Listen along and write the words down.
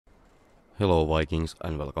Hello Vikings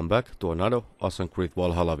and welcome back to another Assassin's Creed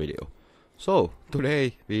Valhalla video. So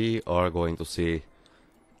today we are going to see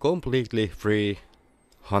completely free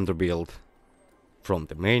hunter build from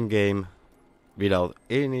the main game without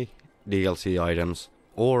any DLC items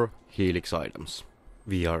or Helix items.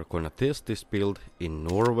 We are gonna test this build in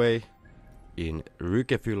Norway, in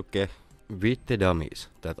Rykkefylke, with the dummies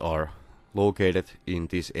that are located in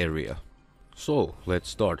this area. So let's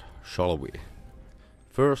start, shall we?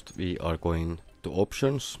 First we are going to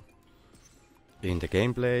options in the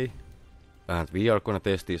gameplay and we are gonna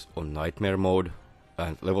test this on nightmare mode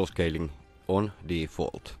and level scaling on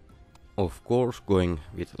default. Of course going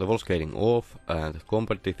with level scaling off and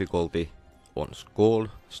combat difficulty on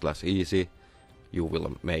Skål/easy you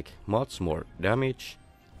will make much more damage,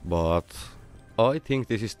 but I think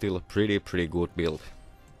this is still a pretty good build.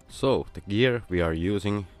 So the gear we are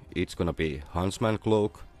using, it's gonna be Huntsman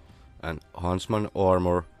cloak and Huntsman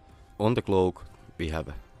armor. On the cloak we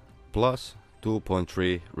have plus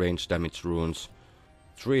 2.3 range damage runes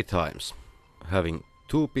 3 times. Having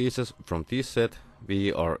 2 pieces from this set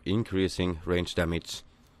we are increasing range damage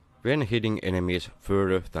when hitting enemies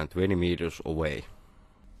further than 20 meters away.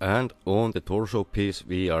 And on the torso piece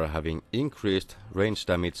we are having increased range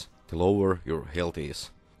damage the lower your health is,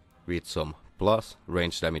 with some plus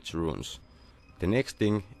range damage runes. The next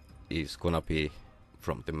thing is gonna be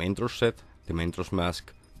from the mentor set, the mentor's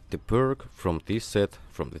mask. The perk from this set,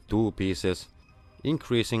 from the 2 pieces,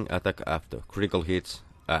 increasing attack after critical hits,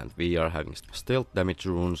 and we are having stealth damage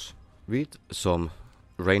runes with some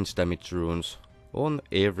range damage runes on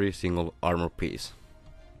every single armor piece.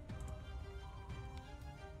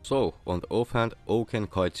 So on the offhand, Oaken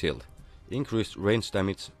Kite Shield, increased range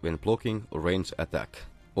damage when blocking or range attack.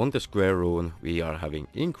 On the square rune we are having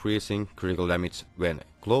increasing critical damage when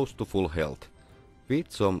close to full health, with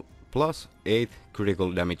some plus 8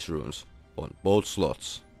 critical damage runes on both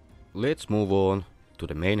slots. Let's move on to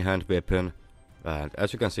the main hand weapon, and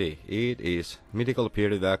as you can see it is mythical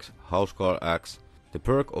period axe, Housecarl axe. The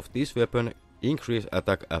perk of this weapon, increase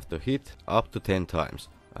attack after hit up to 10 times,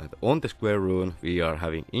 and on the square rune we are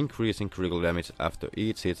having increasing critical damage after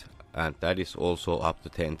each hit, and that is also up to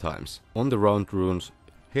 10 times. On the round runes,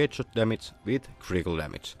 headshot damage with critical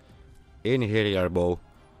damage. Einherjar bow,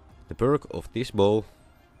 the perk of this bow,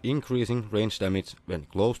 increasing range damage when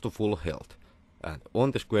close to full health, and on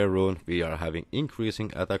the square rune we are having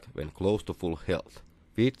increasing attack when close to full health,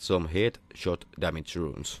 with some headshot damage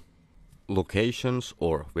runes. Locations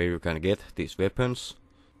or where you can get these weapons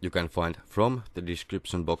you can find from the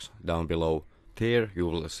description box down below. There you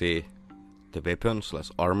will see the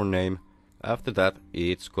weapon/armor name. After that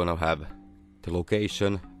it's gonna have the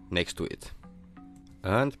location next to it.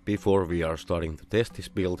 And before we are starting to test this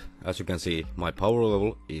build, as you can see my power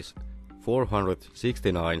level is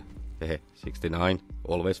 469, 69,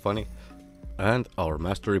 always funny, and our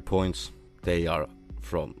mastery points, they are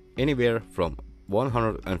from anywhere from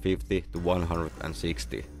 150 to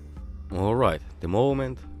 160. Alright, the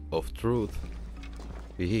moment of truth.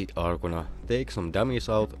 We are gonna take some dummies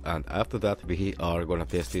out and after that we are gonna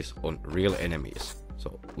test this on real enemies.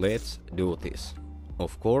 So let's do this.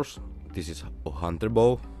 Of course this is a hunter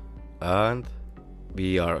bow and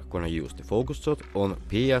we are gonna use the focus shot on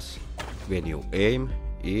PS. When you aim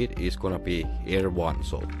it is gonna be R1,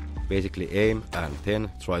 so basically aim and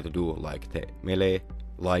then try to do like the melee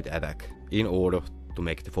light attack in order to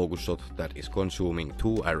make the focus shot that is consuming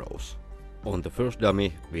 2 arrows. On the first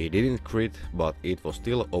dummy we didn't crit, but it was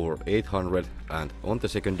still over 800, and on the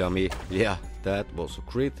second dummy, yeah, that was a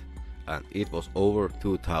crit and it was over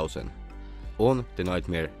 2000 on the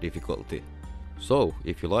nightmare difficulty. So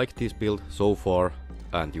if you like this build so far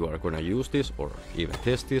and you are gonna use this or even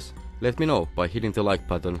test this, let me know by hitting the like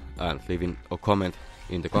button and leaving a comment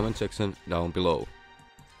in the comment section down below.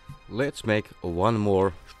 Let's make one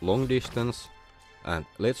more long distance and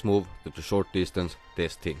let's move to the short distance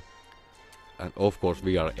testing. And of course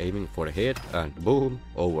we are aiming for the head and boom,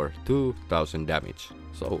 over 2000 damage.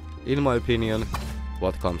 So in my opinion,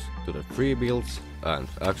 what comes to the free builds, and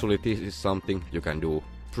actually this is something you can do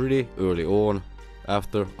pretty early on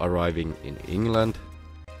after arriving in England,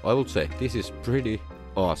 I would say this is pretty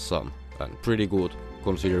awesome and pretty good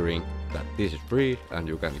considering that this is free and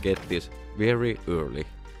you can get this very early.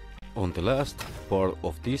 On the last part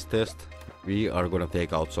of this test we are gonna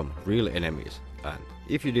take out some real enemies, and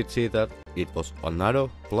if you did see that, it was another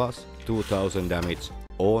plus 2000 damage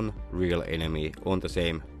on real enemy on the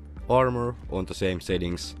same armor, on the same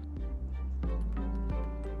settings.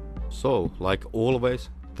 So like always,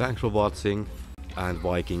 thanks for watching, and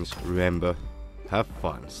Vikings, remember, have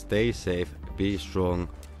fun, stay safe, be strong,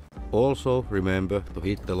 Also remember to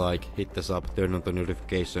hit the like, hit the sub, turn on the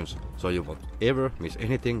notifications so you won't ever miss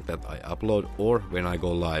anything that I upload or when I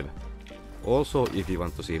go live. Also, if you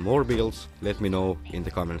want to see more builds, let me know in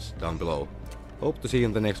the comments down below. Hope to see you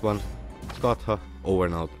in the next one. Skatha, over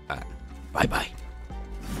and out, and bye bye.